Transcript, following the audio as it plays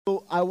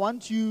So I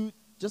want you,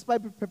 just by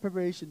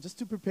preparation, just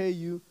to prepare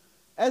you,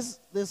 as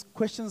there's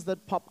questions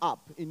that pop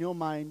up in your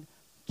mind,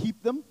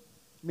 keep them,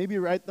 maybe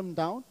write them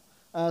down.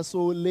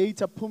 So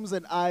later, Pums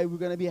and I, we're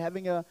going to be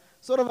having a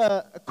sort of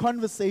a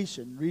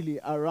conversation, really,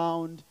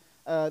 around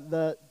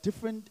the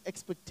different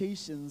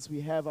expectations we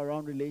have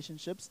around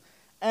relationships.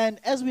 And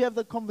as we have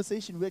the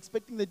conversation, we're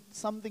expecting that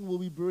something will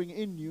be brewing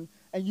in you,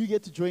 and you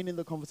get to join in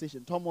the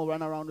conversation. Tom will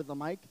run around with the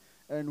mic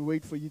and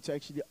wait for you to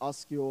actually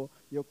ask your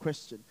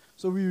question.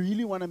 So we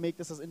really want to make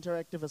this as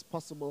interactive as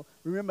possible.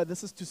 Remember,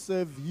 this is to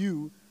serve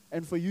you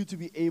and for you to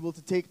be able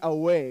to take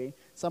away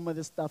some of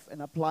this stuff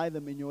and apply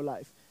them in your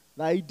life.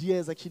 The idea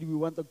is actually we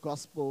want the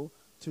gospel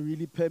to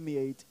really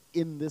permeate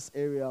in this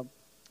area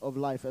of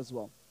life as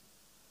well.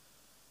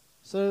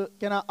 So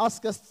can I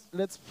ask us,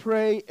 let's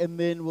pray, and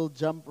then we'll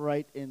jump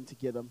right in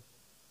together.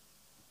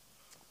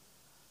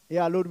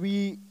 Yeah, Lord,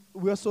 we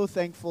are so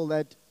thankful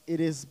that it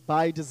is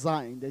by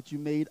design that you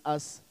made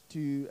us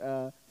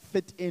to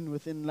fit in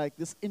within like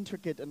this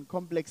intricate and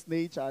complex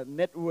nature,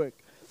 network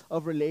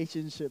of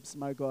relationships,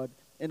 my God,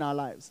 in our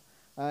lives.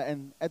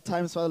 And at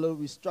times, Father Lord,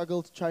 we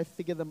struggle to try to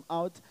figure them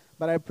out.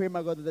 But I pray,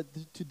 my God,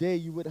 that today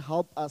you would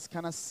help us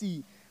kind of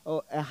see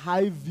a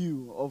high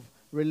view of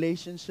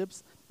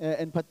relationships,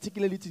 and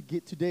particularly to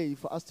get today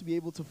for us to be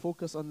able to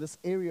focus on this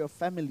area of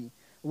family.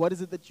 What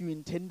is it that you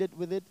intended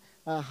with it?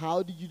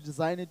 How did you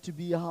design it to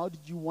be? How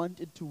did you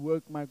want it to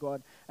work, my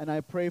God? And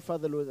I pray,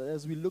 Father Lord, that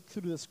as we look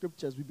through the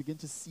scriptures, we begin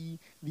to see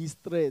these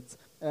threads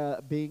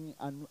being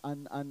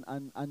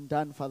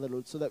undone, Father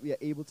Lord, so that we are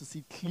able to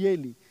see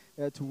clearly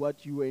to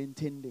what you were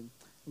intending.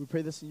 We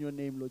pray this in your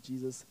name, Lord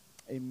Jesus.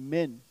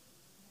 Amen.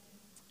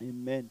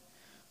 Amen.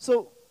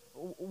 So,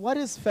 what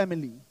is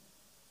family?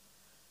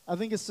 I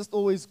think it's just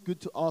always good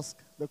to ask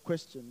the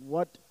question,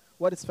 what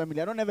is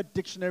family? I don't have a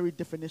dictionary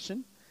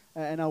definition,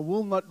 and I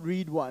will not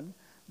read one,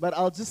 but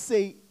I'll just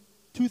say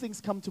two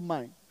things come to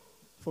mind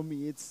for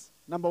me. It's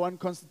number one,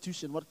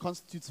 constitution. What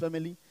constitutes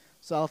family?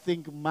 So I'll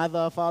think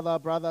mother, father,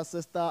 brother,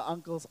 sister,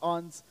 uncles,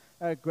 aunts,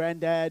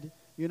 granddad,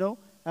 you know.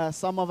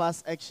 Some of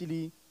us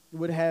actually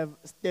would have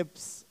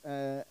steps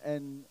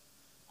and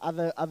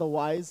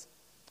otherwise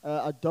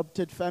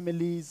adopted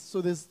families.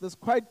 So there's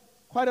quite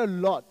a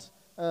lot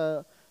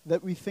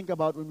that we think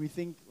about when we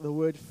think the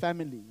word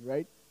family,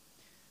 right?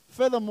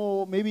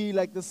 Furthermore, maybe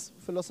like this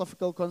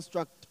philosophical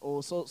construct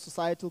or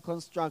societal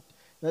construct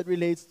that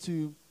relates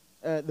to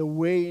the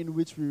way in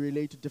which we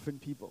relate to different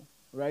people,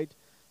 right?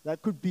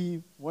 That could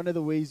be one of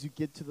the ways you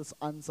get to this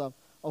answer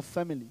of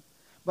family.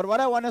 But what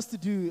I want us to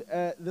do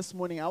this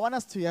morning, I want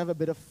us to have a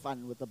bit of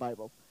fun with the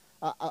Bible.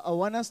 I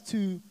want us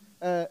to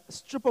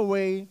strip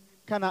away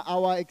kind of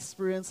our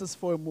experiences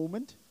for a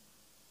moment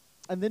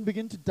and then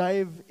begin to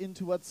dive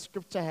into what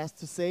Scripture has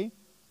to say,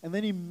 and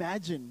then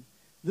imagine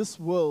this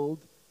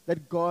world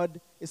that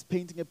God is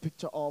painting a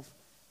picture of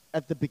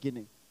at the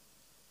beginning.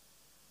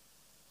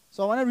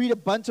 So I want to read a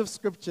bunch of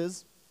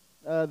scriptures.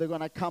 They're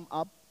going to come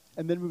up,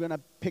 and then we're going to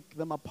pick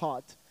them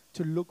apart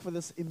to look for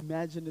this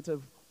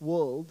imaginative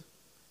world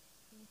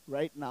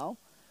right now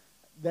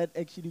that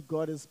actually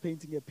God is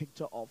painting a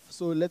picture of.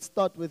 So let's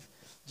start with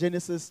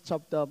Genesis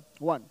chapter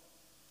 1.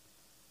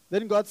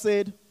 Then God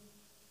said,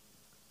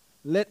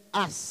 "Let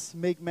us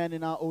make man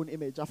in our own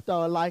image, after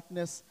our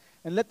likeness,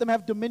 and let them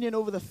have dominion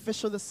over the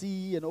fish of the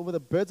sea, and over the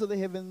birds of the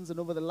heavens,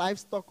 and over the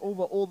livestock,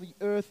 over all the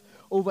earth,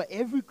 over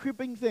every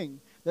creeping thing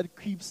that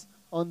creeps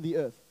on the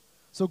earth."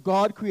 So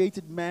God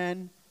created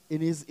man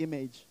in his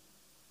image,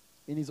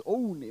 in his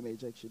own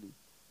image actually.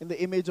 In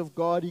the image of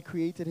God he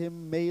created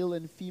him, male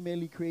and female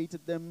he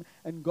created them,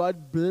 and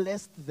God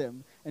blessed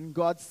them, and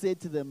God said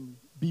to them,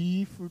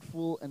 "Be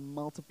fruitful and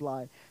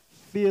multiply,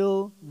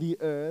 fill the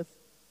earth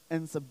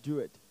and subdue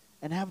it,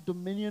 and have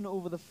dominion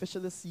over the fish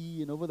of the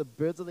sea, and over the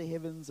birds of the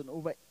heavens, and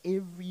over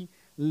every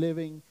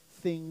living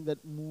thing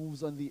that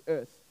moves on the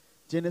earth."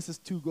 Genesis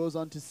 2 goes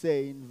on to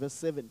say in verse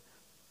 7,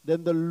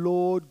 "Then the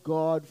Lord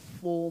God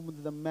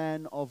formed the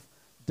man of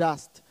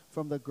dust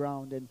from the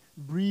ground, and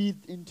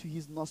breathed into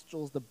his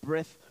nostrils the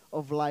breath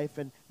of life,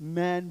 and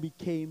man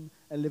became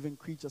a living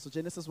creature." So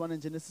Genesis 1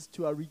 and Genesis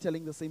 2 are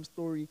retelling the same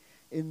story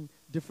in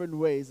different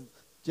ways.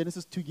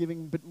 Genesis 2 giving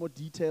a bit more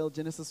detail,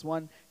 Genesis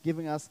 1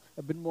 giving us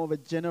a bit more of a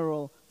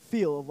general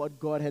feel of what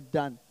God had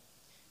done.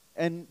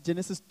 And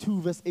Genesis 2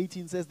 verse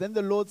 18 says, "Then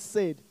the Lord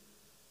said,"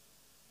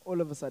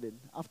 all of a sudden,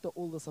 after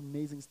all this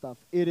amazing stuff,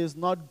 "It is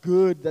not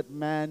good that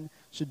man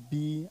should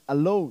be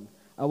alone.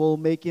 I will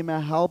make him a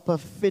helper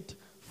fit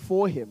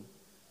for him."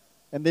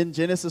 And then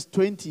Genesis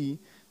 20,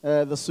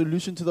 the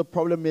solution to the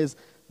problem is,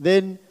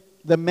 "Then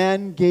the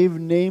man gave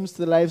names to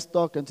the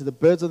livestock and to the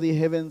birds of the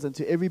heavens and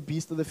to every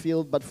beast of the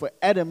field, but for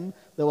Adam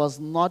there was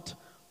not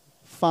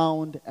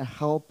found a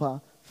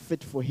helper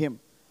fit for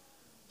him.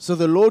 So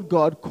the Lord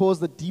God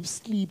caused a deep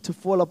sleep to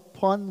fall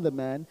upon the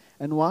man,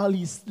 and while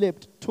he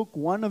slept, took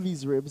one of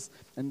his ribs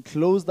and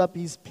closed up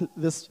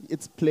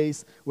its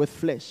place with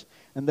flesh.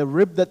 And the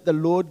rib that the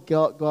Lord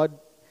God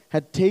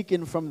had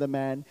taken from the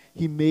man,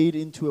 he made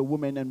into a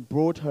woman and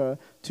brought her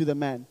to the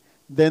man.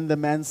 Then the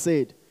man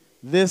said,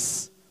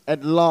 'This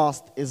at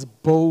last is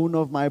bone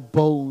of my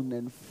bone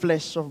and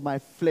flesh of my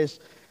flesh.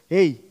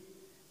 Hey,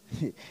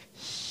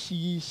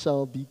 she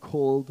shall be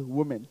called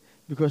woman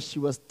because she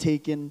was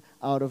taken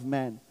out of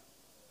man.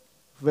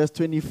 Verse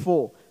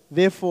 24,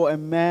 therefore a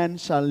man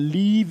shall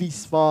leave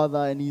his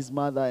father and his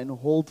mother and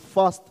hold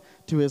fast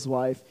to his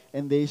wife,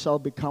 and they shall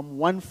become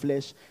one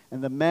flesh.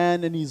 And the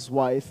man and his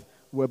wife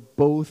were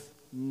both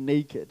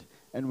naked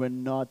and were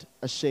not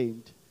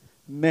ashamed.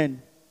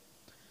 Men.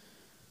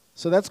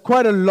 So that's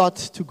quite a lot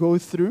to go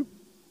through.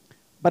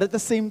 But at the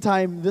same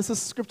time, this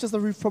is scriptures that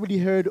we've probably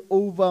heard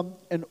over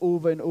and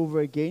over and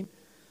over again.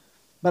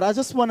 But I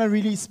just want to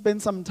really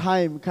spend some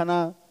time kind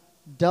of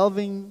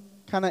delving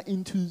kind of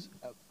into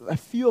a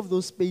few of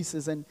those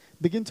spaces and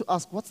begin to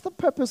ask, what's the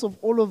purpose of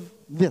all of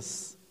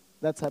this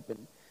that's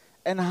happened?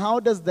 And how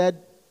does that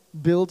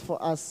build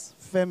for us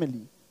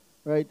family,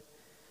 right?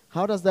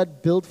 How does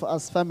that build for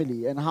us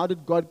family? And how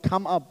did God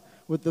come up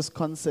with this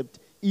concept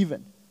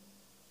even?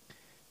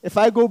 If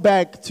I go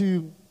back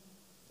to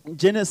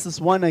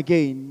Genesis 1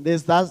 again,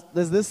 there's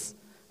this,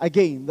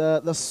 again,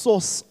 the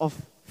source of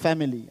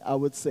family, I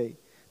would say.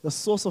 The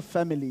source of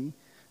family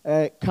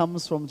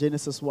comes from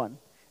Genesis 1.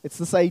 It's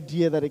this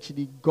idea that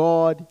actually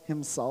God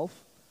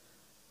himself,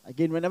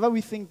 again, whenever we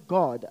think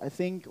God, I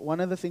think one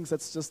of the things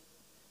that's just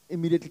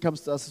immediately comes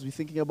to us is we're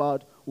thinking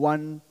about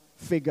one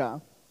figure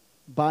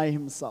by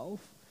himself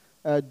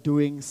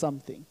doing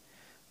something.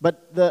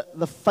 But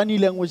the funny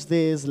language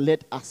there is,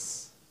 let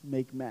us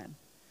make man.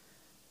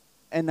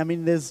 And I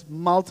mean, there's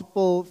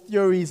multiple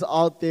theories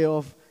out there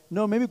of,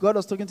 no, maybe God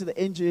was talking to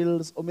the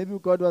angels, or maybe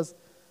God was,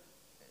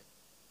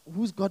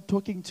 who's God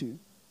talking to?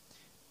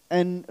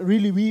 And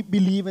really, we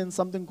believe in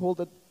something called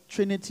the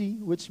Trinity,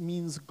 which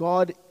means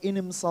God in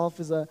himself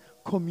is a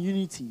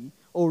community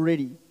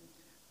already.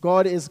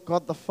 God is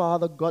God the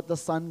Father, God the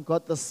Son,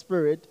 God the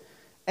Spirit.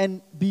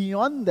 And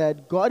beyond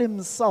that, God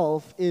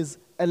himself is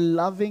a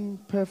loving,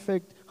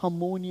 perfect,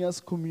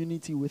 harmonious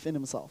community within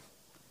himself.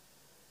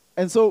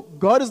 And so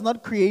God is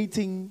not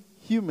creating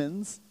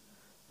humans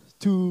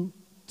to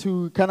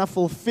kind of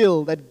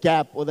fulfill that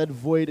gap or that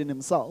void in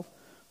himself.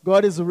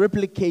 God is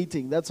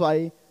replicating. That's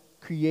why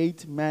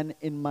create man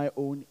in my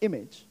own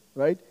image,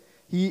 right?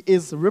 He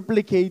is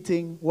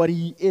replicating what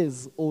he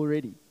is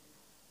already.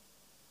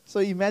 So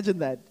imagine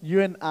that.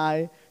 You and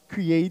I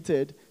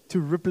created to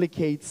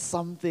replicate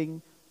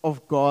something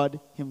of God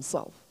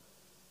himself.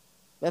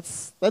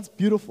 That's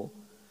beautiful.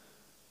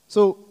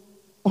 So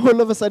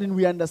all of a sudden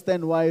we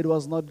understand why it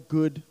was not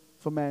good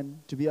for man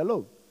to be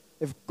alone.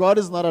 If God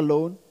is not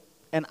alone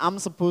and I'm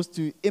supposed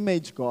to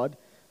image God,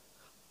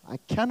 I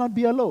cannot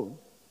be alone.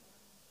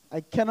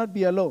 I cannot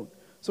be alone.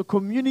 So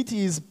community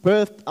is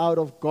birthed out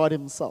of God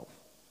himself.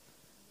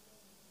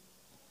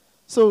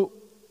 So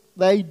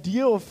the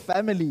idea of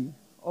family,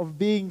 of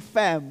being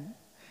fam,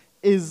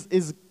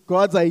 is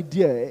God's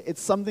idea.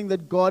 It's something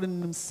that God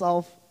in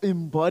himself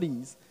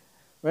embodies,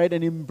 right,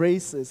 and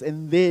embraces.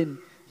 And then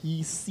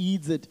he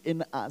seeds it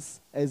in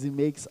us as he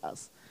makes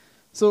us.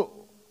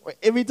 So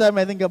every time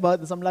I think about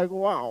this, I'm like,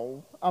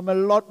 wow, I'm a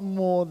lot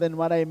more than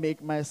what I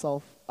make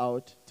myself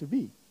out to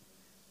be.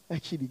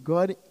 Actually,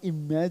 God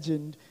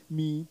imagined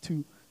me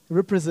to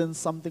represent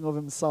something of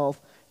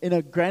himself in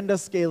a grander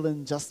scale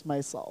than just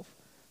myself.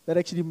 That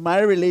actually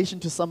my relation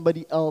to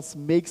somebody else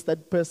makes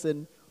that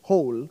person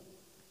whole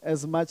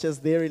as much as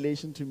their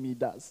relation to me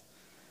does.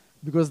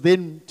 Because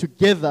then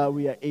together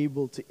we are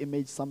able to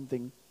image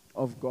something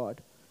of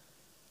God.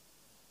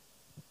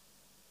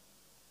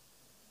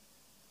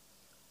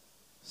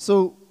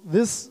 So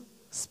this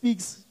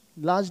speaks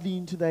largely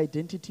into the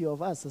identity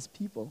of us as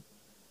people.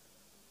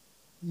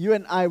 You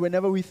and I,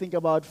 whenever we think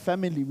about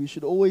family, we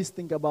should always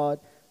think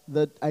about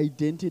the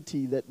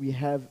identity that we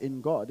have in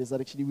God, is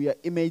that actually we are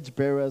image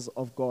bearers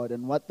of God.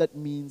 And what that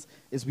means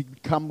is we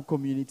become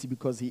community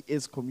because he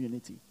is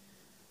community.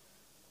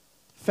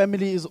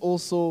 Family is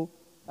also,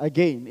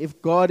 again, if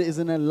God is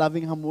in a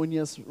loving,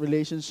 harmonious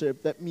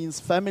relationship, that means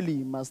family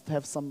must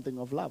have something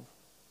of love.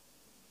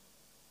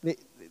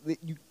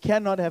 You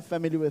cannot have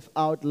family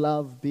without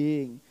love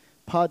being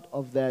part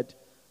of that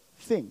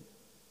thing.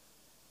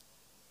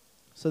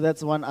 So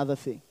that's one other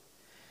thing.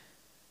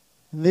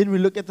 And then we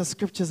look at the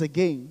scriptures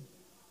again.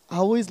 I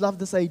always love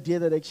this idea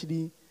that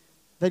actually,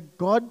 that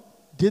God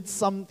did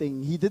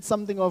something. He did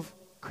something of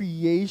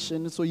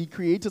creation, so he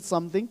created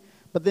something,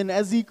 but then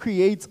as he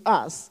creates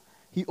us,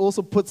 he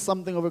also puts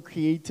something of a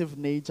creative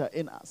nature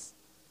in us.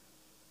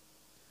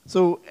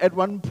 So at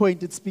one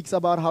point it speaks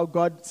about how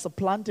God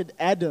supplanted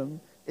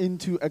Adam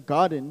into a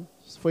garden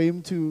for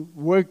him to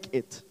work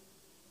it.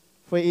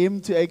 For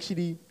him to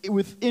actually,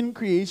 within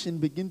creation,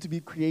 begin to be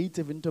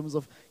creative in terms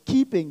of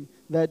keeping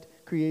that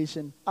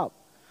creation up.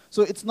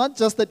 So it's not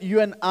just that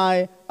you and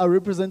I are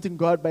representing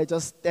God by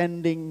just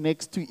standing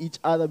next to each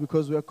other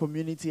because we're a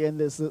community and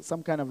there's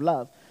some kind of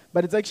love.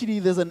 But it's actually,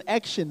 there's an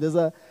action,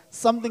 there's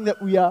something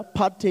that we are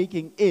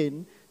partaking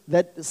in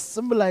that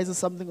symbolizes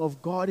something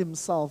of God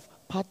himself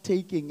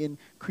partaking in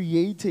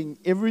creating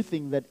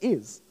everything that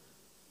is.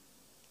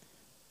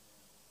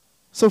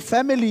 So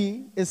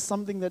family is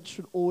something that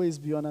should always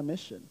be on a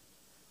mission.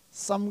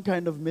 some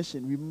kind of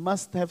mission. We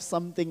must have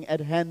something at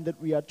hand that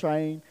we are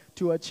trying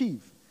to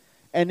achieve.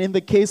 And in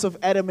the case of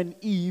Adam and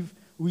Eve,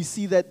 we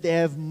see that they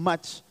have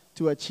much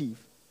to achieve.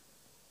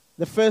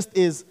 The first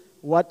is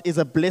what is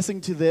a blessing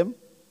to them,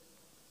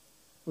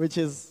 which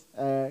is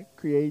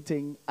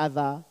creating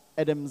other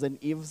Adams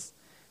and Eves.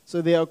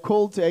 So they are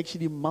called to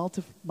actually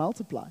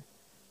multiply.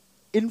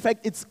 In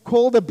fact, it's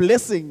called a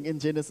blessing in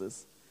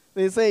Genesis.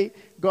 They say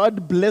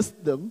God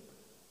blessed them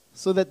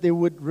so that they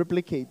would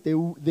replicate.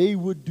 They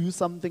would do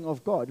something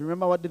of God.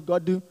 Remember, what did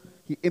God do?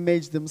 He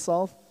imaged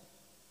himself.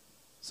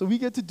 So we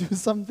get to do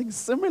something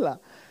similar.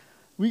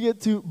 We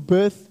get to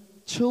birth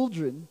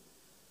children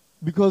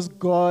because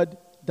God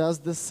does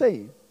the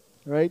same,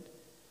 right?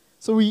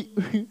 So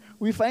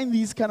we find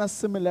these kind of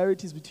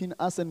similarities between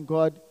us and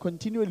God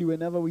continually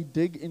whenever we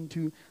dig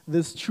into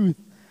this truth.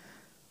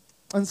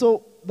 And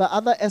so the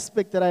other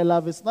aspect that I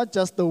love is not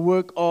just the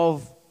work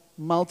of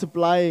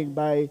multiplying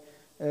by,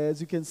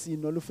 as you can see,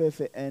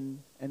 Nolufefe and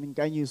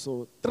Nganyi,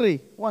 so 3,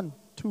 1,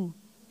 2,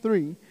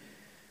 3.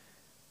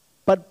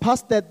 But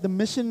past that, the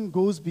mission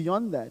goes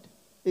beyond that.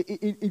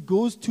 It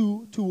goes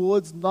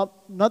towards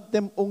not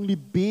them only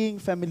being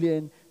family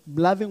and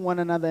loving one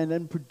another and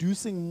then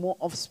producing more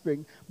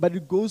offspring, but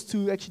it goes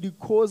to actually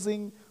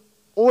causing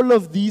all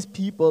of these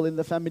people in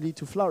the family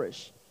to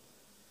flourish.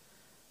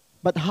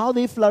 But how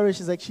they flourish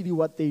is actually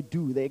what they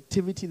do, the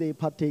activity they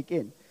partake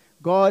in.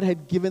 God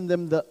had given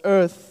them the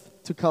earth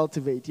to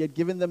cultivate. He had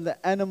given them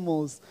the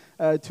animals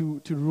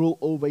to rule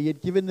over. He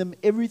had given them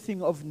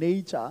everything of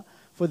nature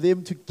for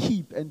them to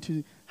keep and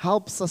to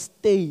help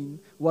sustain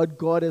what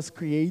God has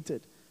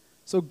created.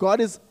 So God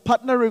is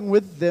partnering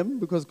with them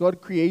because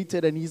God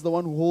created and he's the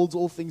one who holds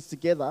all things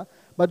together.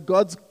 But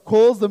God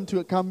calls them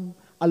to come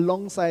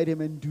alongside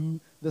him and do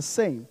the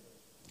same.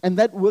 And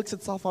that works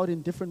itself out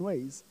in different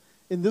ways.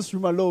 In this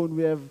room alone,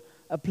 we have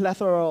a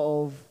plethora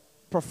of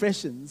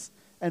professions.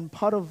 And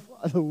part of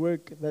the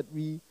work that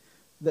we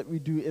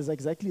do is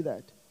exactly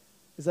that.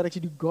 Is that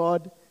actually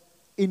God,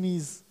 in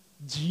his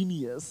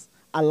genius,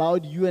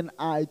 allowed you and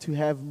I to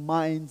have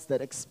minds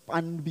that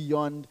expand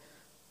beyond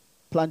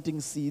planting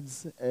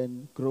seeds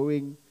and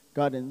growing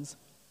gardens.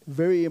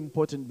 Very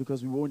important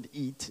because we won't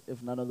eat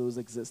if none of those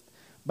exist.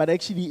 But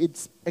actually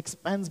it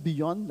expands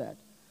beyond that.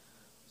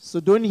 So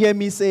don't hear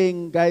me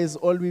saying, guys,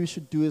 all we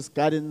should do is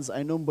gardens.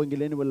 I know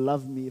Mbongeleni will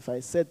love me if I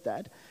said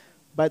that.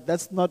 But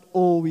that's not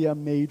all we are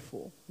made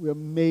for. We are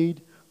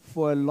made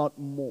for a lot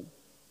more.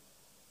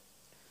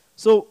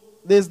 So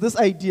there's this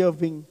idea of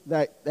being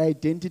the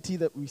identity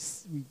that we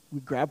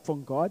grab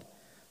from God.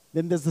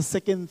 Then there's the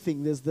second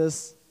thing. There's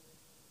this,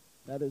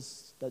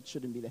 that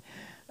shouldn't be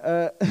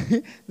there.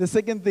 The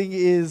second thing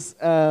is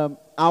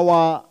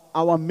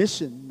our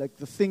mission, like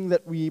the thing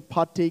that we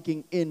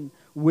partaking in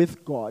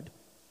with God.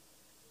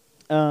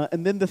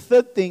 And then the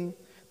third thing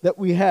that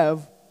we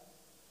have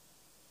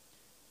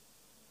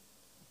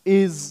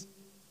is,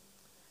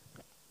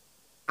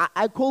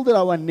 I called it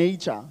our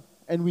nature,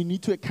 and we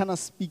need to kind of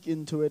speak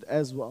into it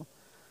as well.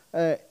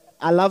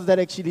 I love that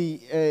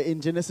actually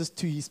in Genesis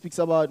 2, he speaks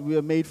about we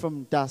are made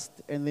from dust,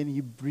 and then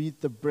he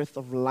breathed the breath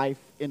of life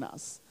in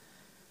us.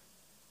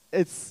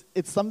 It's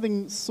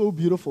something so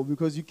beautiful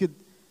because you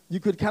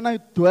could kind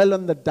of dwell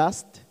on the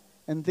dust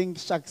and think,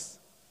 shucks,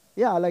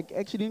 yeah, like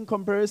actually in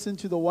comparison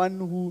to the one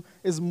who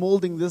is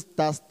molding this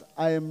dust,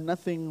 I am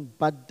nothing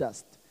but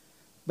dust.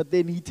 But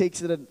then he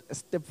takes it a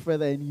step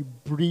further and he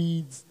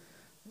breathes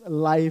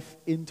life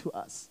into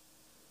us.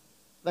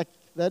 Like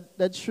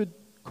that should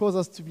cause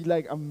us to be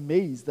like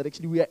amazed that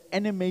actually we are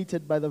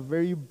animated by the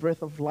very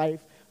breath of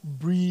life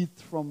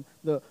breathed from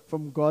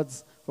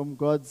God's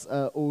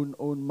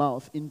own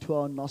mouth into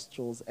our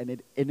nostrils, and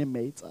it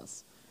animates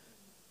us.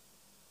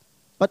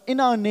 But in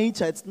our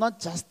nature, it's not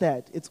just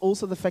that. It's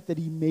also the fact that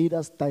he made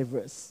us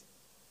diverse.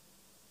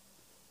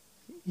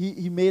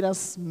 He made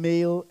us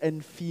male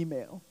and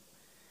female.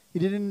 He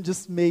didn't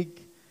just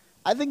make...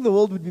 I think the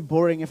world would be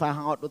boring if I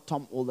hung out with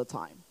Tom all the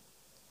time.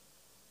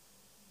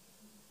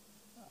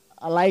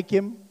 I like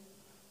him,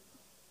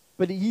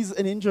 but he's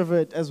an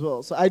introvert as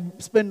well. So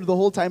I'd spend the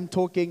whole time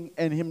talking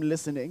and him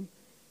listening,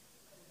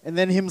 and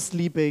then him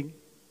sleeping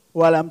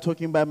while I'm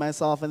talking by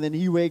myself, and then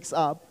he wakes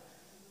up,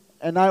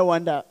 and I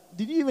wonder,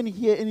 did you even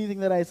hear anything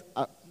that I said?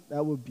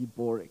 That would be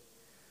boring.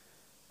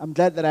 I'm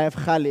glad that I have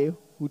Khale,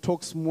 who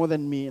talks more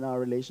than me in our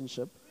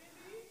relationship.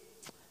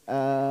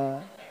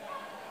 So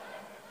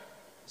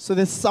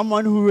there's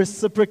someone who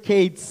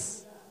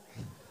reciprocates.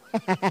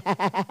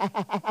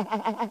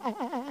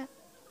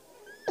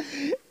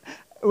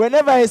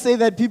 Whenever I say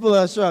that, people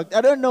are shocked.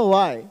 I don't know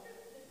why.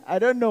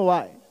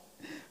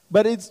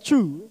 But it's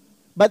true.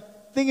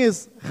 But thing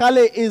is,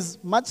 Khale is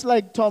much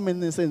like Tom in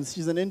the sense.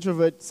 She's an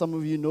introvert. Some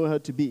of you know her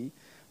to be.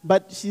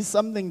 But she's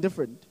something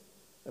different.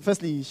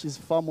 Firstly, she's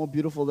far more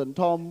beautiful than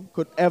Tom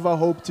could ever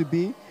hope to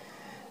be.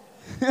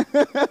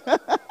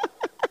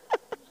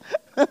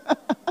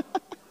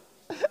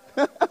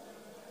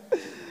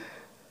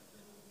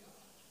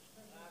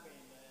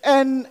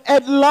 And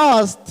at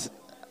last,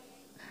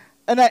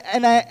 and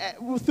I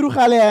through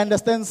Khale, I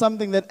understand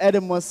something that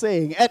Adam was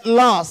saying. At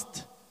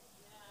last,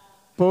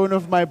 bone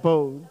of my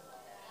bone,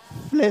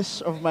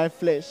 flesh of my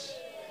flesh.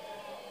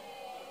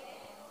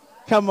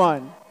 Come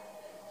on.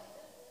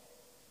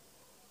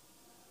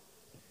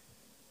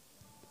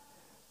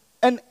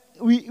 And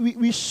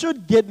we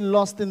should get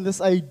lost in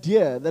this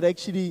idea that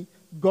actually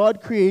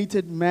God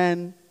created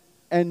man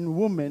and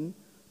woman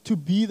to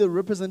be the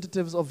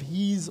representatives of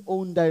his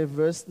own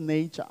diverse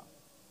nature.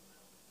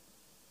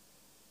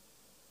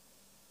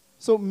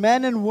 So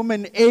man and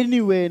woman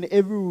anywhere and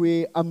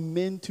everywhere are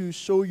meant to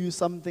show you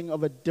something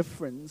of a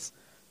difference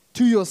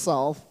to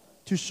yourself,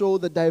 to show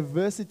the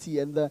diversity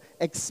and the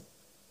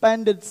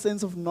expanded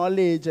sense of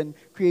knowledge and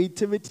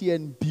creativity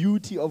and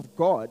beauty of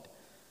God.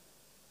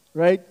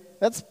 Right?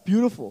 That's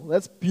beautiful.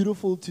 That's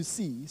beautiful to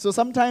see. So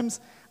sometimes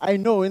I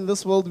know in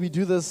this world we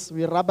do this,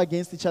 we rub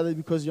against each other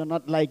because you're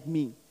not like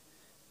me.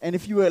 And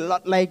if you were a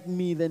lot like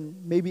me, then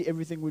maybe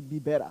everything would be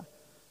better.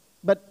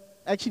 But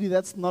actually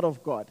that's not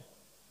of God.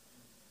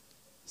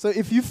 So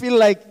if you feel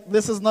like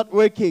this is not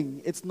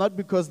working, it's not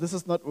because this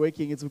is not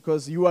working, it's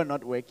because you are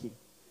not working.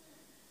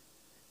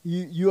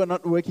 You are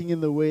not working in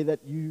the way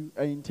that you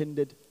are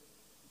intended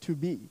to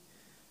be.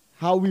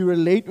 How we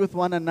relate with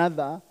one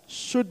another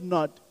should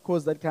not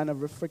cause that kind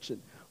of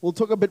friction. We'll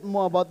talk a bit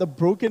more about the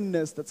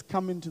brokenness that's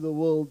come into the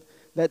world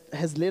that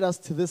has led us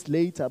to this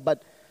later.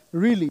 But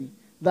really,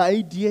 the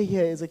idea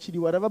here is actually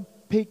whatever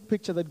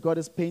picture that God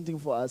is painting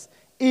for us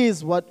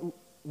is what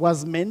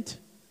was meant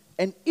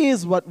and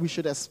is what we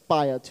should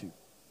aspire to.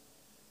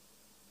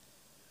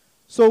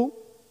 So,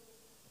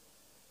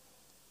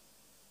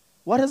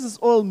 what does this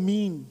all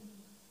mean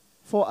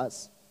for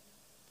us?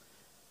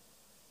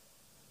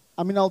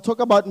 I mean, I'll talk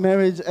about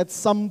marriage at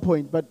some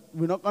point, but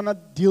we're not going to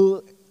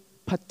deal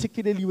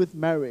particularly with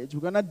marriage.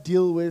 We're going to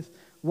deal with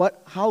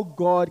how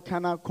God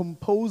kind of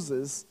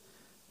composes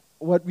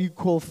what we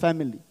call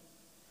family.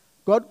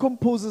 God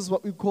composes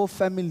what we call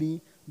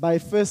family by,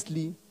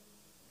 firstly,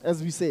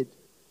 as we said,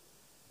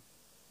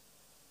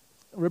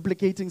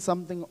 replicating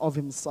something of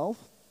himself.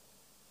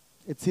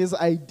 It's his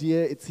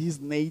idea, it's his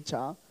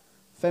nature.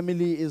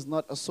 Family is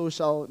not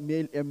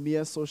a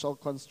mere social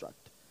construct.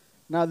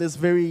 Now, there's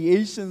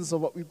variations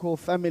of what we call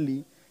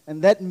family,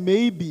 and that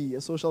may be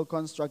a social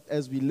construct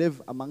as we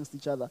live amongst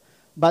each other.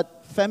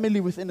 But family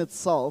within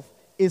itself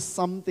is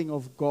something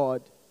of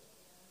God.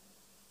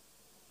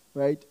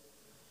 Right?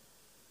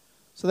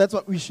 So that's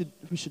what we should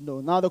know.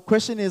 Now, the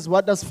question is,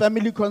 what does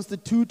family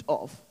constitute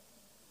of?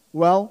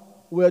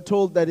 Well, we're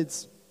told that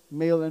it's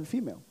male and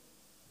female.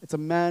 It's a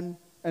man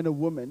and a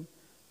woman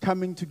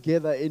coming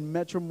together in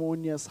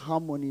matrimonious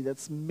harmony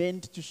that's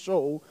meant to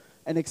show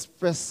and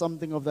express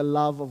something of the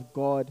love of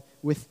God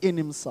within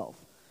himself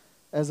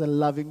as a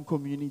loving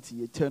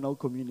community, eternal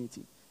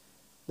community.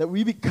 That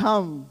we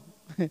become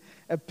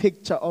a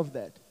picture of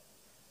that.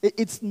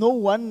 It's no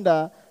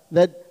wonder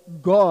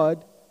that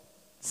God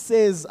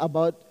says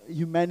about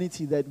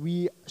humanity that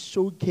we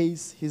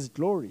showcase his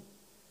glory.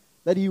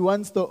 That he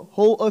wants the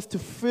whole earth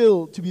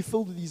to be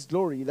filled with his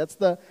glory. That's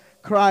the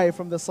cry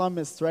from the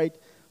psalmist, right?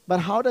 But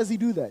how does he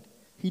do that?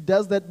 He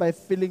does that by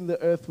filling the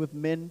earth with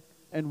men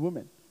and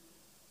women.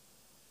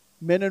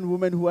 Men and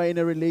women who are in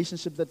a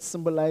relationship that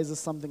symbolizes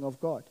something of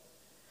God.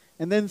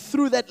 And then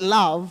through that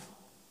love,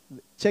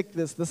 check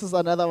this is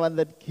another one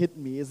that hit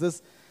me, is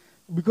this,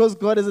 because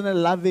God is in a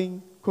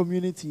loving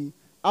community,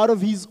 out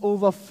of his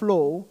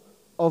overflow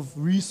of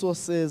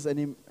resources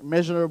and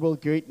immeasurable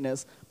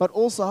greatness, but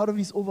also out of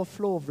his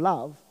overflow of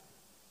love,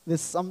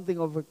 there's something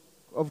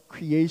of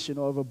creation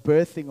or of a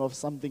birthing of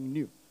something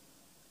new.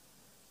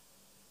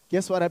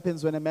 Guess what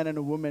happens when a man and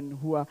a woman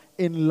who are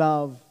in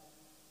love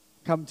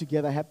come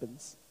together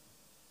happens?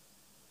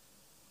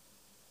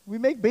 We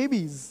make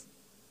babies.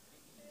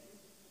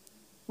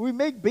 We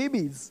make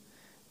babies.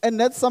 And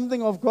that's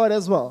something of God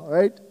as well,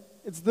 right?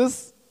 It's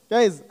this,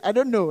 guys, I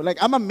don't know. Like,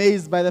 I'm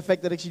amazed by the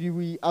fact that actually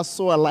we are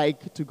so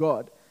alike to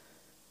God.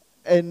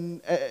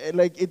 And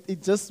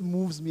it just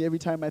moves me every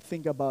time I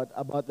think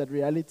about that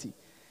reality.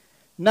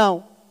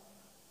 Now,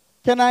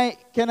 can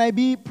I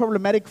be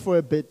problematic for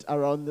a bit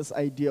around this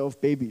idea of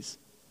babies?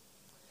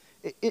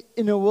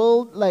 In a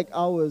world like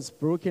ours,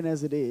 broken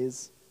as it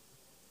is,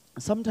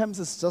 sometimes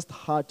it's just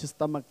hard to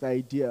stomach the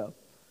idea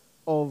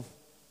of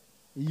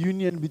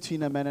union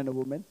between a man and a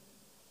woman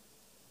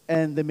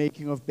and the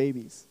making of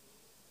babies.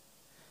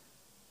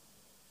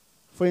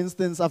 For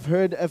instance, I've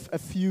heard a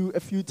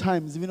few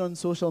times, even on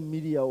social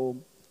media, or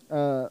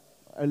a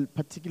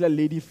particular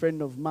lady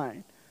friend of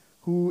mine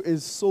who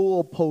is so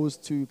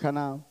opposed to kind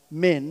of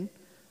men.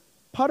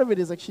 Part of it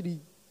is actually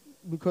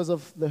because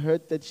of the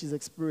hurt that she's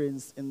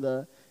experienced in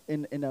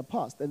her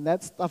past. And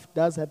that stuff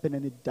does happen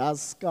and it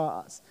does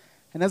scar us.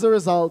 And as a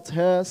result,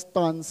 her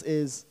stance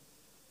is,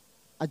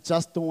 I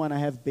just don't want to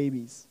have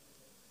babies.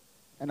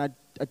 And I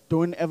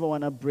don't ever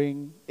want to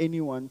bring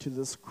anyone to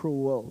this cruel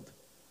world.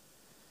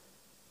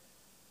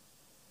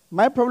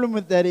 My problem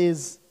with that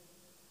is,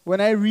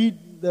 when I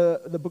read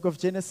the book of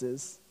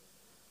Genesis,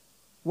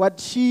 what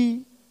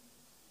she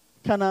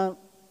kind of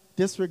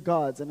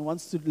disregards and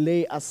wants to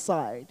lay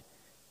aside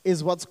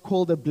is what's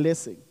called a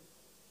blessing.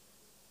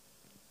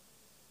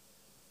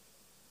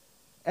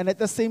 And at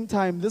the same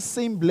time, this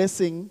same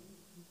blessing,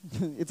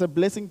 it's a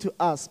blessing to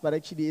us, but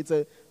actually it's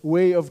a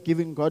way of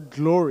giving God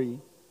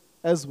glory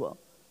as well.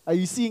 Are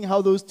you seeing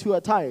how those two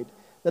are tied?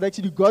 That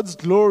actually God's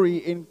glory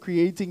in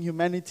creating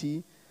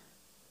humanity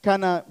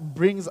kind of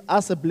brings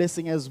us a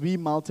blessing as we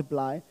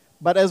multiply.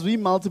 But as we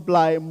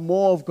multiply,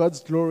 more of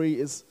God's glory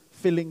is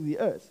filling the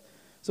earth.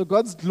 So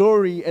God's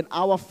glory and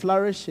our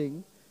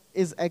flourishing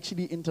is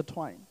actually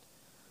intertwined.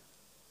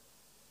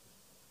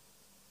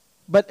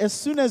 But as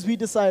soon as we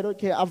decide,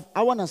 okay,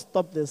 I want to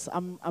stop this,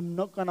 I'm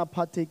not going to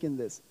partake in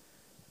this.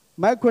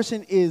 My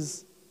question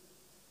is,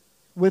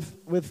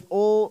 with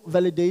all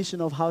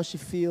validation of how she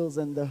feels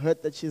and the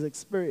hurt that she's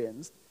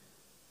experienced,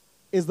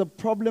 is the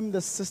problem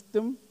the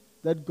system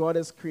that God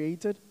has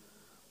created,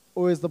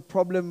 or is the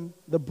problem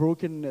the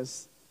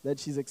brokenness that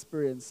she's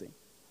experiencing?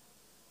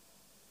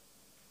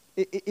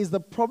 Is the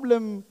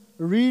problem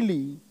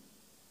really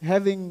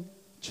having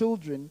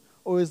children,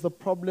 or is the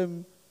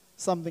problem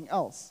something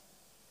else?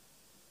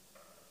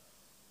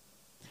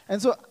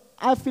 And so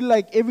I feel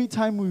like every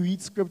time we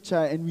read scripture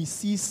and we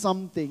see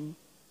something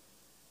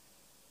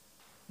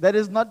that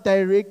is not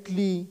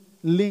directly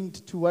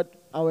linked to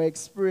what our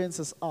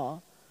experiences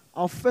are,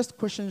 our first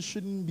question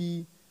shouldn't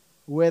be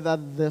whether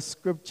the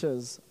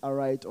scriptures are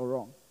right or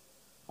wrong.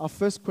 Our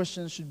first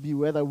question should be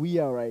whether we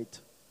are right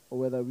or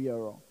whether we are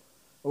wrong,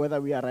 or whether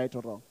we are right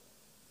or wrong.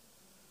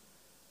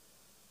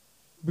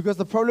 Because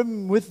the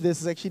problem with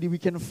this is actually we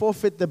can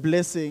forfeit the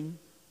blessing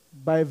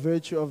by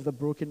virtue of the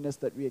brokenness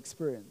that we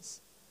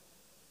experience.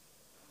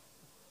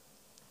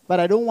 But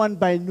I don't want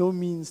by no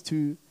means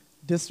to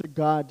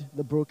disregard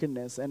the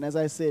brokenness. And as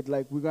I said,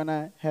 like, we're going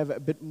to have a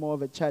bit more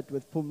of a chat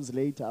with Pums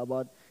later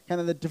about kind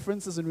of the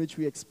differences in which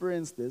we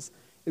experience this.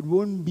 It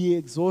won't be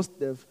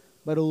exhaustive,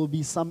 but it will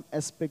be some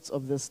aspects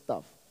of this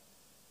stuff.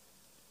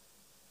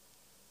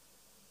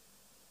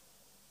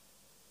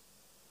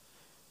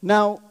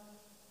 Now,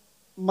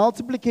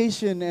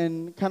 multiplication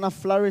and kind of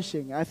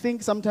flourishing, I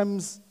think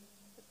sometimes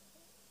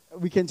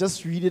we can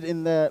just read it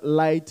in the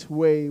light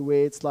way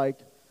where it's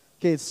like,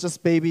 okay, it's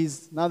just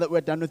babies. Now that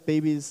we're done with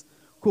babies,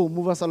 cool,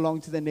 move us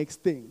along to the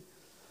next thing.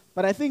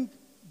 But I think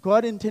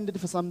God intended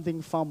for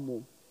something far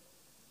more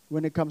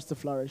when it comes to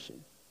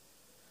flourishing.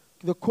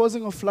 The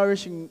causing of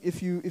flourishing,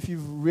 if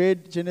you've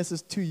read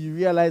Genesis 2, you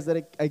realize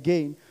that,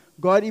 again,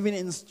 God even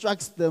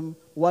instructs them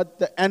what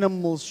the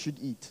animals should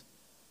eat.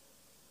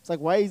 It's like,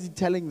 why is he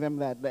telling them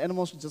that? The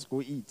animals should just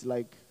go eat.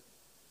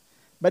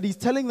 But he's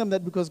telling them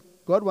that because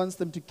God wants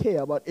them to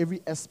care about every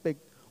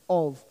aspect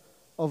of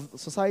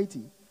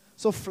society.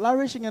 So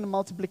flourishing and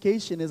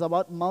multiplication is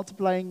about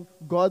multiplying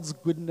God's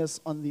goodness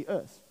on the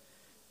earth.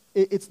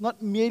 It's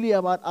not merely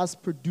about us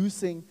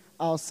producing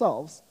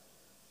ourselves.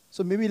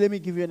 So maybe let me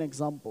give you an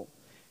example.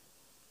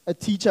 A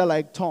teacher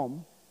like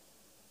Tom,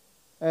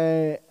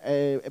 what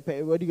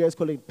do you guys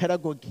call it?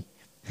 Pedagogy.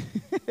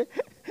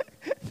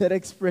 That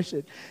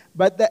expression.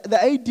 But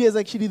the idea is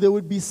actually there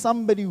would be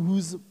somebody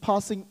who's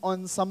passing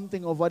on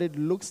something of what it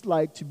looks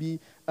like to be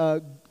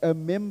a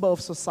member of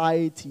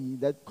society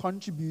that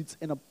contributes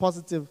in a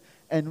positive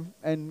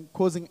and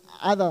causing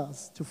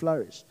others to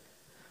flourish.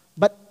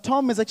 But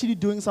Tom is actually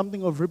doing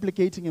something of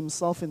replicating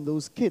himself in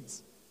those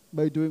kids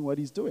by doing what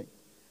he's doing.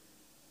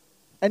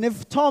 And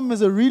if Tom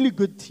is a really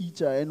good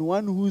teacher and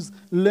one who's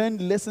learned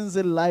lessons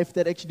in life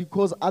that actually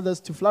cause others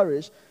to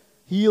flourish,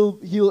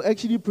 he'll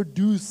actually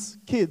produce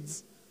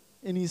kids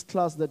in his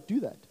class that do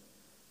that.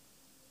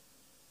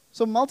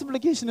 So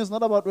multiplication is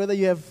not about whether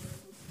you have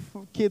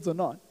kids or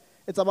not.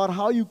 It's about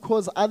how you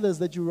cause others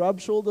that you rub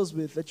shoulders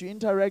with, that you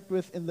interact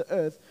with in the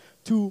earth,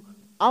 to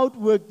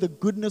outwork the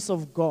goodness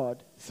of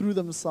God through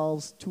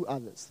themselves to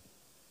others.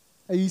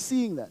 Are you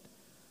seeing that?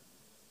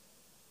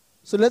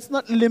 So let's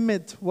not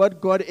limit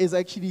what God is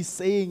actually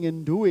saying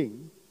and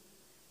doing.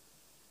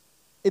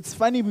 It's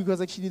funny because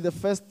actually the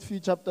first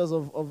few chapters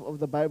of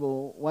the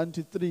Bible, 1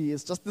 to 3,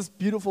 is just this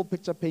beautiful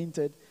picture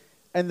painted,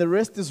 and the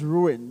rest is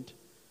ruined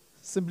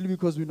simply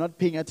because we're not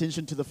paying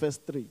attention to the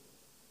first 3.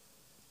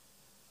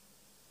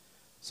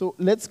 So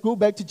let's go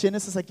back to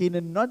Genesis again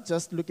and not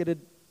just look at it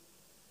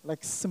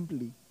like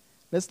simply.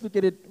 Let's look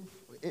at it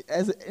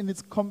as in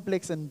its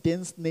complex and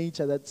dense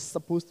nature that's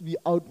supposed to be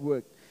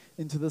outworked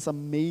into this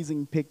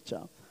amazing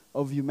picture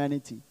of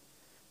humanity.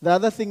 The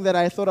other thing that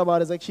I thought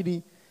about is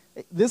actually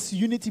this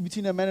unity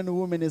between a man and a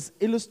woman is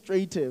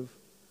illustrative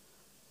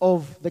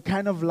of the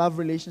kind of love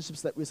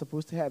relationships that we're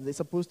supposed to have. They're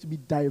supposed to be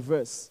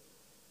diverse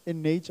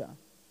in nature.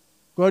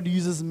 God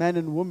uses man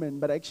and woman,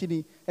 but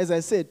actually, as I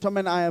said, Tom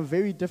and I are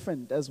very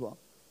different as well.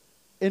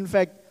 In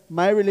fact,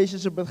 my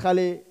relationship with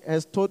Khale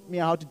has taught me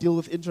how to deal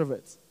with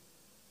introverts.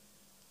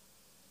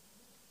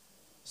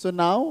 So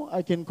now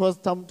I can cause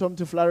Tom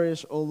to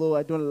flourish, although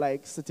I don't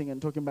like sitting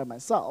and talking by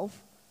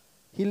myself.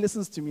 He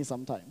listens to me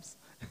sometimes.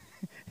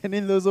 And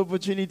in those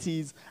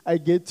opportunities, I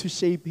get to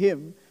shape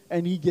him,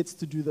 and he gets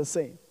to do the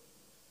same.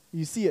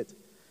 You see it?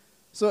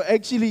 So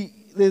actually,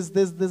 there's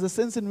a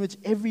sense in which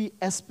every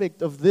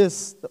aspect of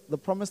this, the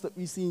promise that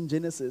we see in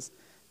Genesis,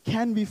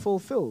 can be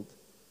fulfilled.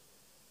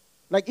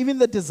 Like even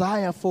the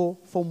desire for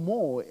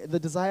more, the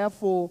desire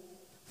for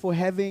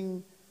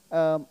having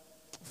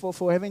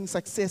for having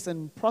success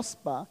and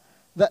prosper,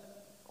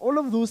 that all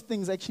of those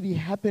things actually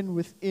happen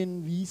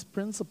within these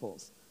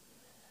principles.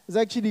 It's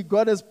actually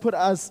God has put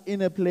us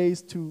in a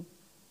place to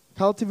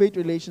cultivate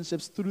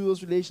relationships, through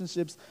those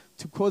relationships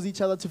to cause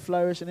each other to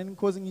flourish, and then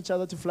causing each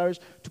other to flourish,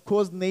 to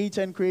cause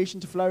nature and creation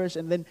to flourish,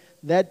 and then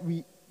that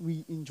we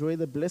enjoy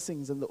the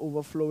blessings and the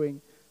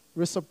overflowing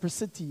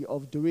reciprocity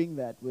of doing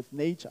that with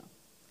nature.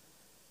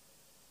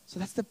 So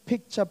that's the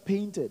picture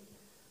painted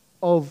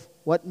of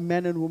what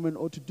man and woman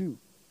ought to do.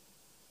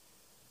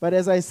 But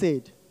as I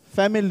said,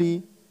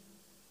 family,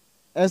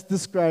 as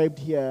described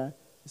here,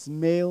 is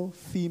male,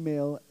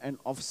 female, and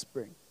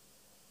offspring.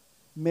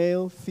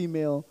 Male,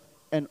 female,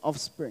 and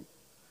offspring.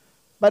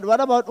 But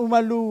what about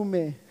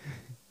umalume?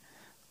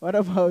 What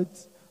about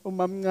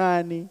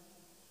umamngani?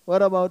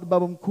 What about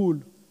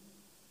babamkhulu?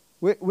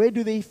 Where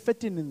do they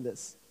fit in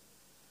this?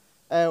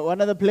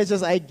 One of the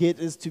pleasures I get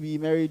is to be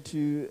married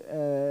to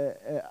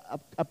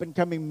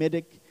up-and-coming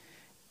medic,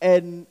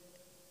 and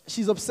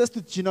she's obsessed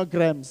with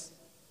genograms.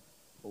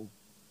 Oh.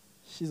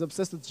 She's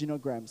obsessed with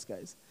genograms,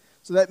 guys.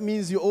 So that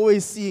means you're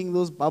always seeing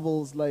those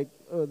bubbles like,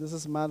 oh, this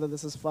is mother,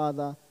 this is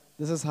father,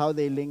 this is how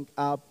they link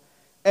up.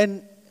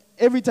 And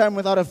every time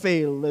without a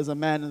fail, there's a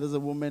man and there's a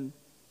woman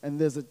and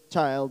there's a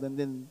child, and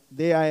then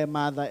they are a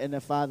mother and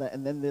a father,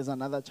 and then there's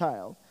another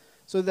child.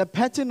 So the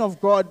pattern of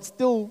God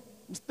still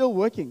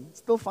working,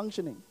 still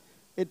functioning.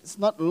 It's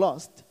not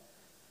lost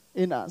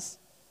in us.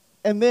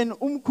 And then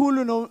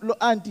umkhulu no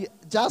auntie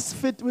just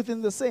fit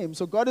within the same.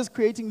 So God is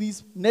creating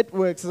these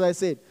networks, as I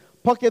said,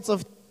 pockets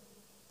of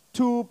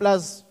 2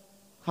 plus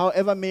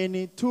however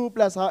many, 2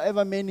 plus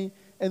however many,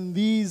 and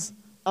these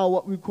are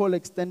what we call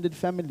extended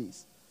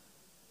families.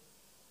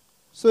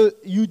 So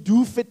you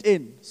do fit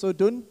in. So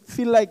don't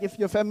feel like if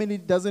your family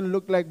doesn't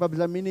look like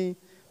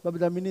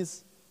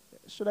Bablamini's,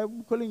 should I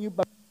be calling you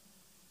Bab?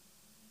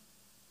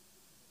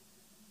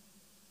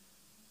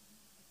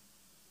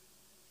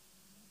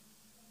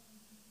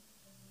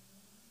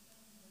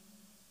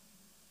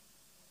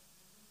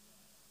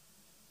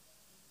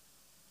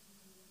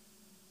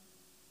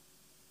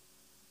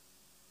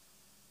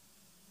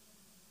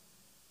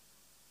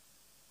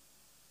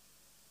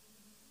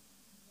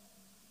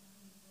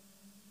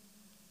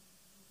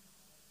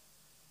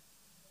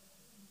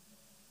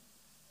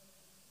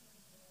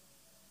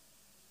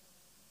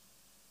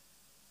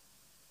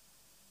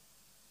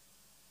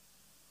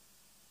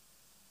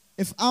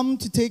 If I'm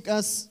to take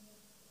us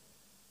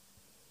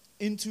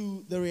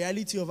into the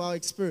reality of our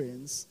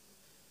experience,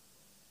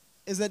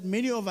 is that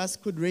many of us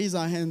could raise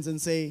our hands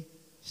and say,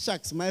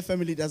 shucks, my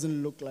family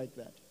doesn't look like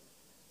that.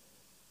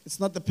 It's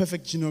not the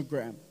perfect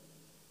genogram.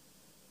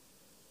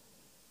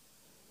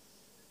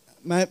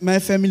 My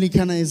family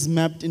kind of is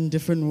mapped in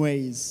different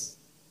ways.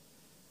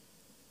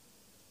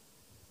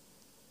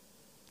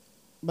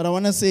 But I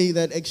want to say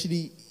that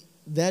actually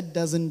that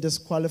doesn't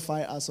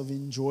disqualify us of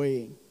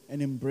enjoying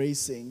and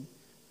embracing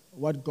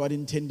what God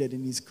intended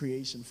in His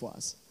creation for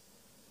us.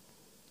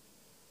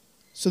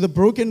 So the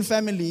broken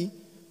family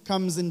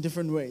comes in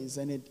different ways,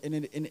 and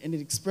it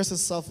expresses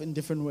itself in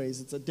different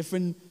ways. It's a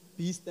different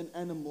beast and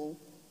animal.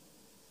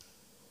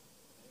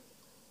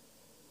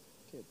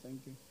 Okay,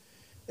 thank you.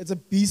 It's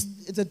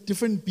a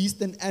different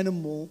beast and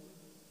animal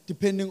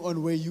depending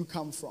on where you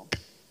come from.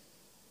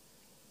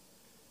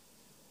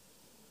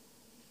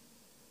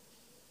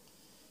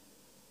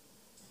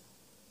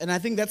 And I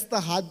think that's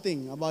the hard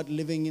thing about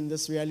living in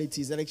this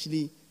reality, is that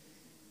actually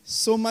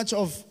so much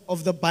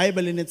of the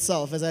Bible in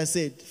itself, as I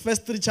said,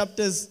 first 3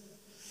 chapters,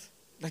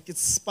 like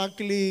it's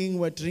sparkling,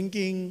 we're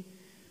drinking,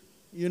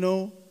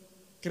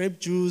 grape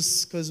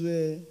juice, because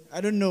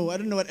I don't know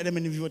what Adam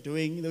and Eve were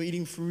doing. They were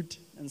eating fruit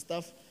and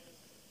stuff.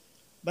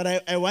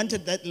 But I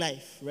wanted that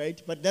life,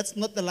 right? But that's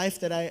not the life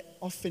that I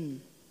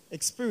often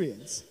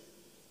experience.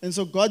 And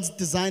so God's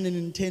design and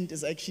intent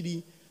is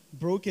actually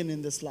broken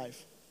in this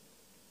life.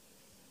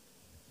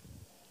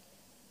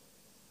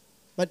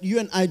 But you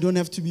and I don't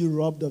have to be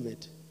robbed of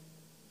it.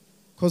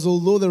 Because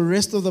although the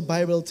rest of the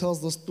Bible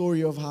tells the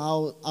story of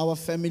how our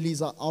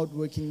families are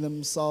outworking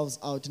themselves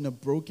out in a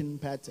broken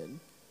pattern,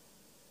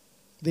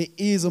 there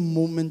is a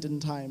moment in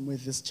time where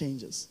this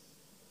changes.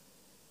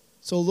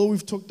 So although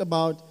we've talked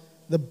about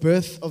the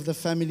birth of the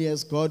family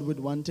as God would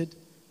want it,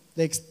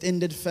 the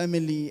extended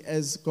family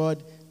as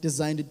God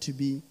designed it to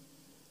be,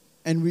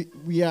 and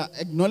we are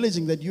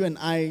acknowledging that you and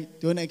I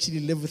don't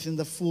actually live within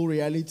the full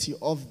reality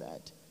of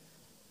that,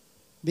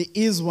 there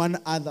is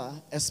one other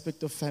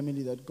aspect of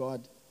family that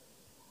God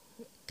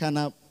kind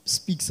of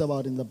speaks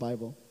about in the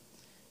Bible,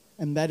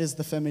 and that is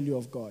the family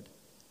of God.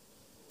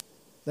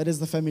 That is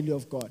the family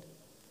of God.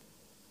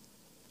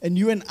 And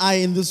you and I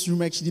in this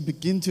room actually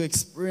begin to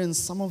experience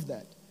some of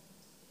that.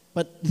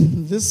 But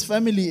this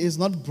family is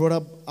not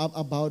brought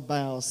about by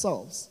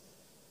ourselves.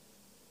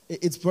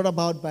 It's brought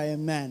about by a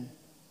man.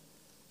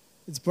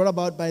 It's brought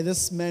about by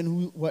this man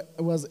who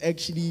was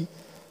actually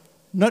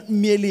not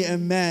merely a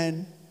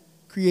man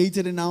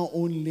created in our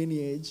own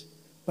lineage,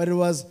 but it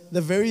was the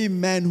very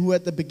man who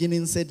at the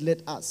beginning said,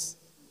 "Let us."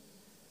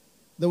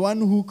 The one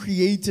who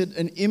created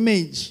an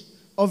image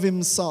of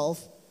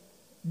himself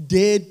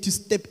dared to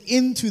step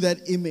into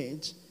that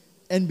image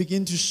and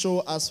begin to show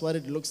us what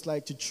it looks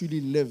like to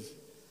truly live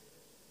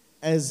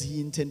as he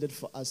intended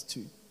for us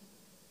to.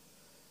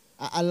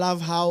 I love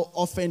how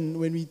often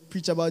when we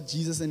preach about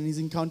Jesus and his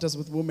encounters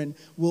with women,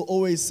 we'll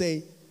always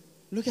say,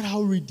 look at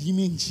how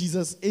redeeming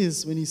Jesus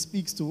is when he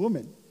speaks to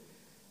women.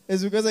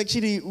 It's because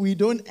actually we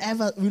don't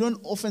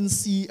often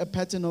see a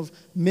pattern of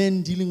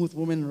men dealing with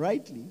women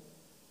rightly.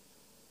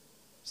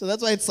 So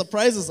that's why it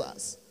surprises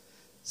us.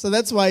 So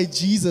that's why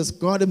Jesus,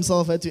 God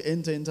himself, had to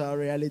enter into our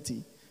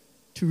reality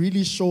to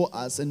really show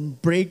us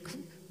and break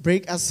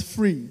us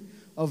free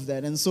of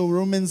that. And so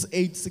Romans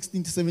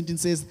 8:16-17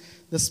 says,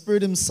 the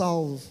Spirit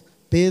himself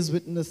bears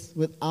witness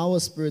with our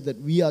spirit that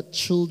we are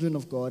children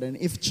of God, and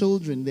if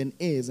children, then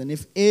heirs, and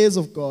if heirs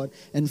of God,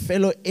 and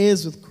fellow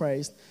heirs with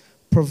Christ,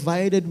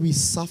 provided we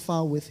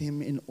suffer with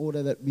him in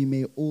order that we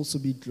may also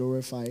be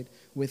glorified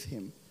with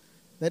him.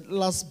 That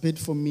last bit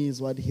for me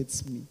is what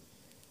hits me,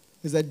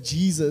 is that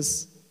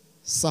Jesus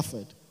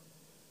suffered.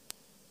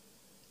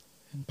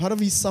 And part of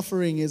his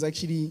suffering is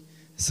actually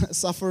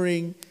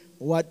suffering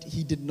what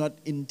he did not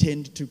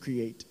intend to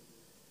create.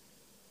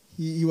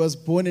 He was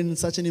born in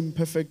such an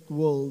imperfect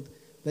world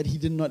that he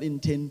did not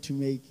intend to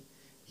make.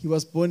 He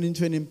was born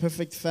into an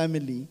imperfect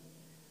family.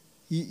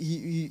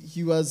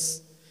 He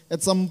was,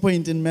 at some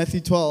point in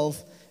Matthew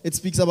 12, it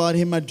speaks about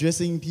him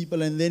addressing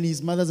people, and then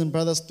his mothers and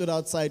brothers stood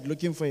outside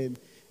looking for him.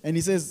 And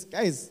he says,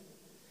 guys,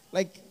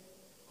 like,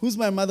 who's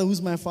my mother,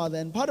 who's my father?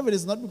 And part of it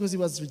is not because he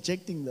was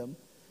rejecting them,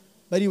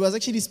 but he was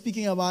actually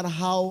speaking about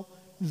how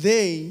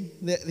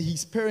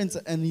his parents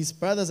and his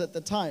brothers at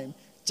the time,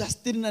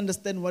 just didn't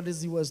understand what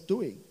he was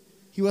doing.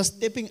 He was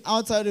stepping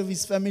outside of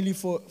his family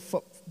for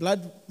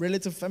blood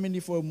relative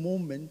family for a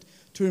moment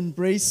to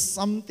embrace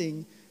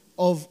something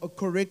of a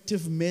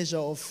corrective measure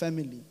of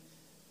family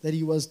that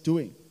he was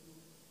doing.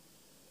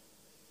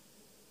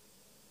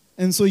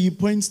 And so he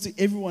points to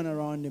everyone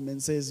around him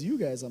and says, you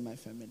guys are my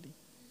family.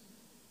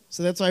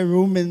 So that's why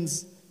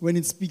Romans, when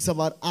it speaks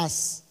about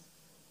us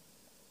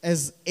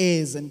as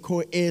heirs and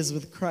co-heirs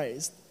with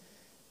Christ,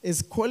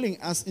 is calling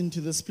us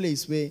into this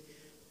place where,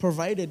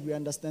 provided we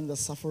understand the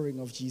suffering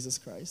of Jesus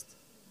Christ,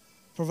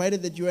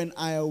 provided that you and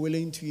I are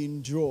willing to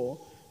endure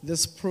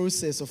this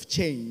process of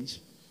change,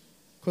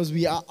 because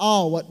we are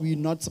what we're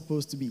not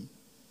supposed to be.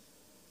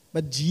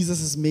 But Jesus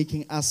is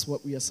making us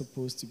what we are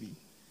supposed to be.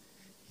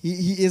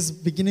 He is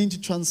beginning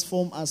to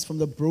transform us from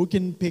the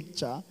broken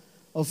picture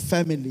of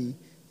family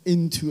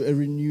into a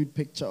renewed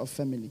picture of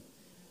family.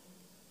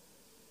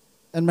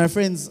 And my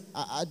friends,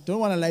 I don't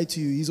want to lie to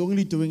you. He's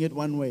only doing it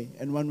one way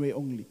and one way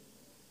only.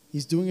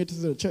 He's doing it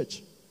through the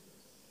church.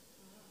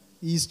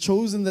 He's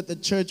chosen that the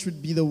church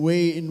would be the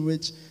way in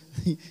which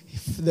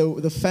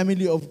the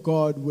family of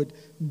God would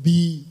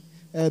be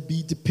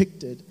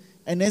depicted.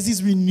 And as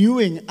he's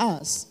renewing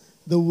us,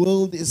 the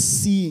world is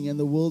seeing and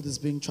the world is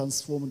being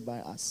transformed by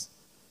us.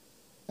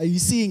 Are you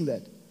seeing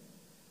that?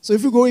 So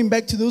if we're going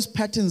back to those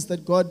patterns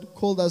that God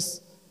called us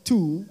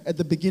to at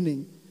the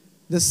beginning,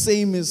 the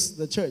same is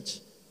the church,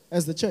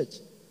 as the church.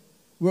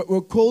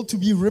 We're called to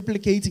be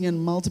replicating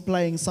and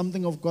multiplying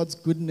something of God's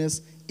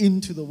goodness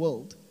into the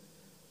world.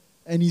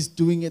 And he's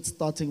doing it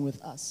starting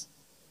with us.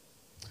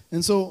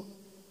 And so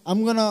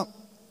I'm going to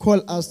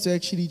call us to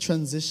actually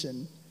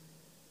transition.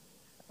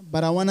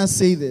 But I want to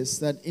say this,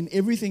 that in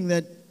everything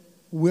that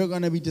we're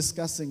going to be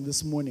discussing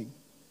this morning,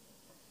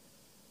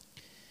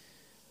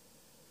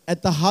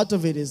 at the heart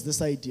of it is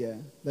this idea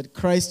that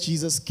Christ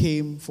Jesus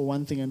came for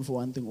one thing and for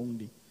one thing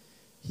only.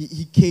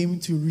 He came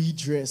to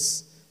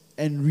redress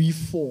and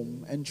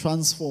reform and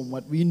transform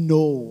what we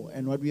know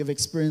and what we have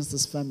experienced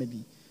as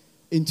family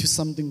into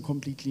something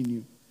completely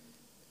new.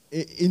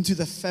 Into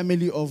the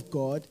family of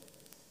God.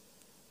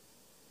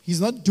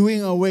 He's not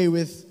doing away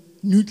with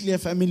nuclear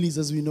families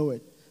as we know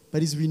it,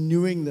 but he's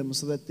renewing them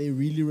so that they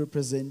really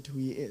represent who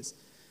he is.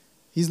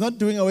 He's not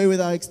doing away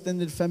with our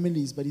extended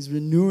families, but he's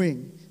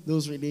renewing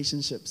those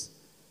relationships.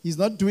 He's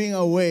not doing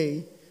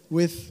away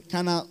with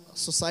kind of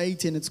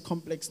society and its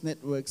complex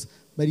networks,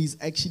 but he's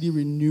actually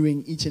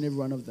renewing each and every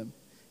one of them.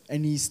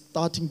 And he's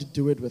starting to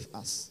do it with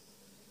us.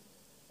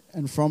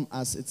 And from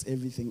us, it's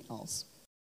everything else.